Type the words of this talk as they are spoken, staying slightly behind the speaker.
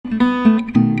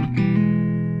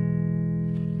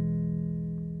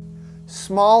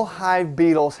Small hive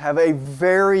beetles have a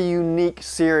very unique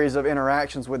series of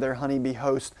interactions with their honeybee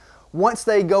host. Once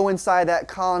they go inside that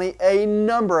colony, a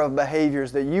number of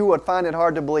behaviors that you would find it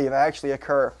hard to believe actually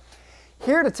occur.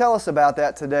 Here to tell us about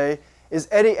that today is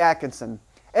Eddie Atkinson.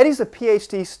 Eddie's a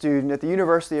PhD student at the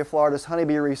University of Florida's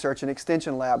Honeybee Research and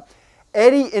Extension Lab.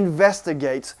 Eddie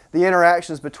investigates the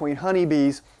interactions between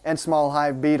honeybees and small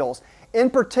hive beetles,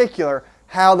 in particular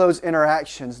how those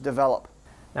interactions develop.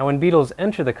 Now, when beetles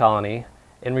enter the colony,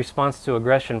 in response to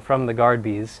aggression from the guard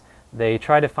bees, they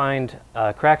try to find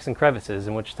cracks and crevices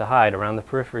in which to hide around the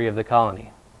periphery of the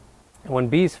colony. And when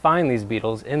bees find these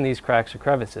beetles in these cracks or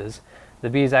crevices, the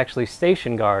bees actually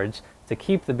station guards to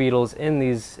keep the beetles in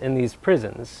these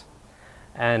prisons.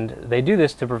 And they do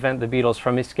this to prevent the beetles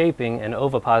from escaping and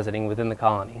ovipositing within the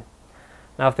colony.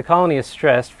 Now, if the colony is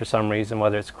stressed for some reason,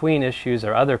 whether it's queen issues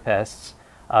or other pests,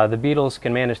 the beetles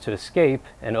can manage to escape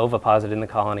and oviposit in the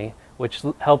colony, which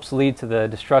helps lead to the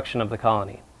destruction of the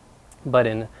colony. But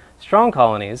in strong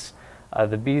colonies,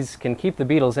 the bees can keep the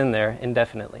beetles in there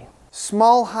indefinitely.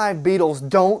 Small hive beetles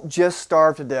don't just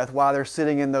starve to death while they're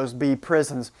sitting in those bee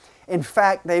prisons. In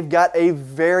fact, they've got a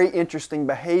very interesting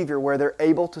behavior where they're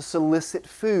able to solicit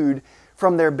food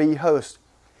from their bee host.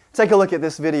 Take a look at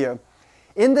this video.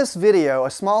 In this video,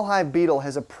 a small hive beetle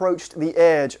has approached the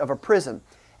edge of a prison,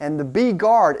 and the bee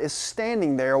guard is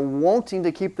standing there wanting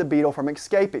to keep the beetle from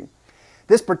escaping.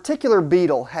 This particular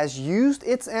beetle has used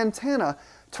its antenna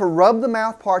to rub the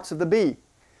mouth parts of the bee.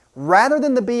 Rather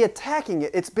than the bee attacking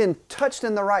it, it's been touched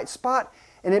in the right spot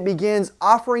and it begins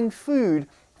offering food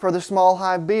for the small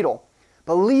hive beetle.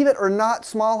 Believe it or not,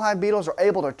 small hive beetles are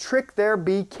able to trick their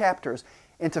bee captors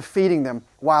into feeding them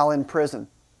while in prison.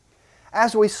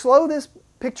 As we slow this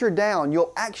picture down,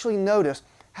 you'll actually notice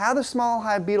how the small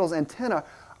hive beetle's antenna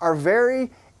are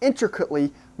very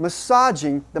intricately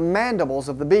massaging the mandibles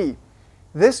of the bee.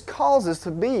 This causes the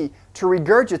bee to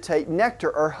regurgitate nectar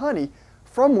or honey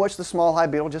from which the small hive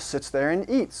beetle just sits there and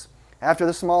eats. After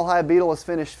the small hive beetle is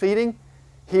finished feeding,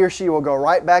 he or she will go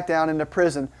right back down into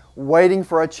prison, waiting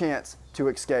for a chance to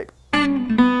escape.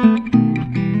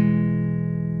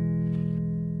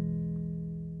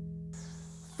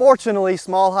 Fortunately,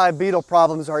 small hive beetle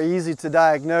problems are easy to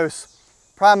diagnose,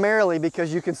 primarily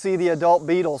because you can see the adult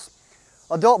beetles.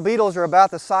 Adult beetles are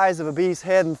about the size of a bee's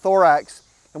head and thorax,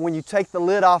 and when you take the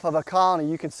lid off of a colony,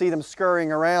 you can see them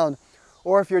scurrying around,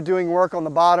 or if you're doing work on the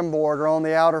bottom board or on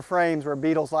the outer frames where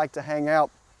beetles like to hang out.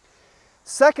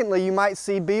 Secondly, you might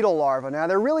see beetle larvae. Now,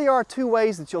 there really are two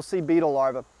ways that you'll see beetle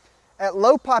larvae. At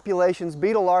low populations,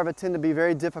 beetle larvae tend to be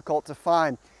very difficult to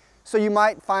find. So you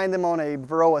might find them on a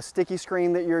Varroa sticky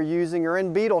screen that you're using or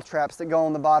in beetle traps that go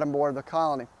on the bottom board of the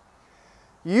colony.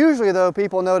 Usually, though,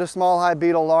 people notice small hive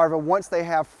beetle larvae once they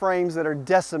have frames that are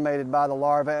decimated by the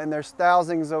larvae and there's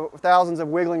thousands of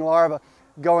wiggling larvae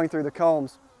going through the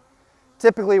combs.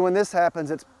 Typically, when this happens,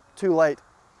 it's too late.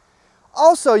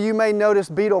 Also, you may notice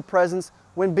beetle presence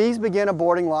when bees begin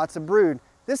aborting lots of brood.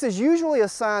 This is usually a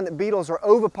sign that beetles are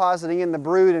ovipositing in the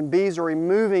brood and bees are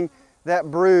removing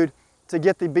that brood to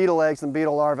get the beetle eggs and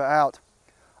beetle larvae out.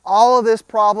 All of this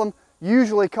problem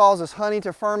usually causes honey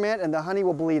to ferment, and the honey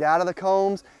will bleed out of the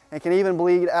combs and can even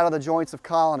bleed out of the joints of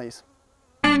colonies.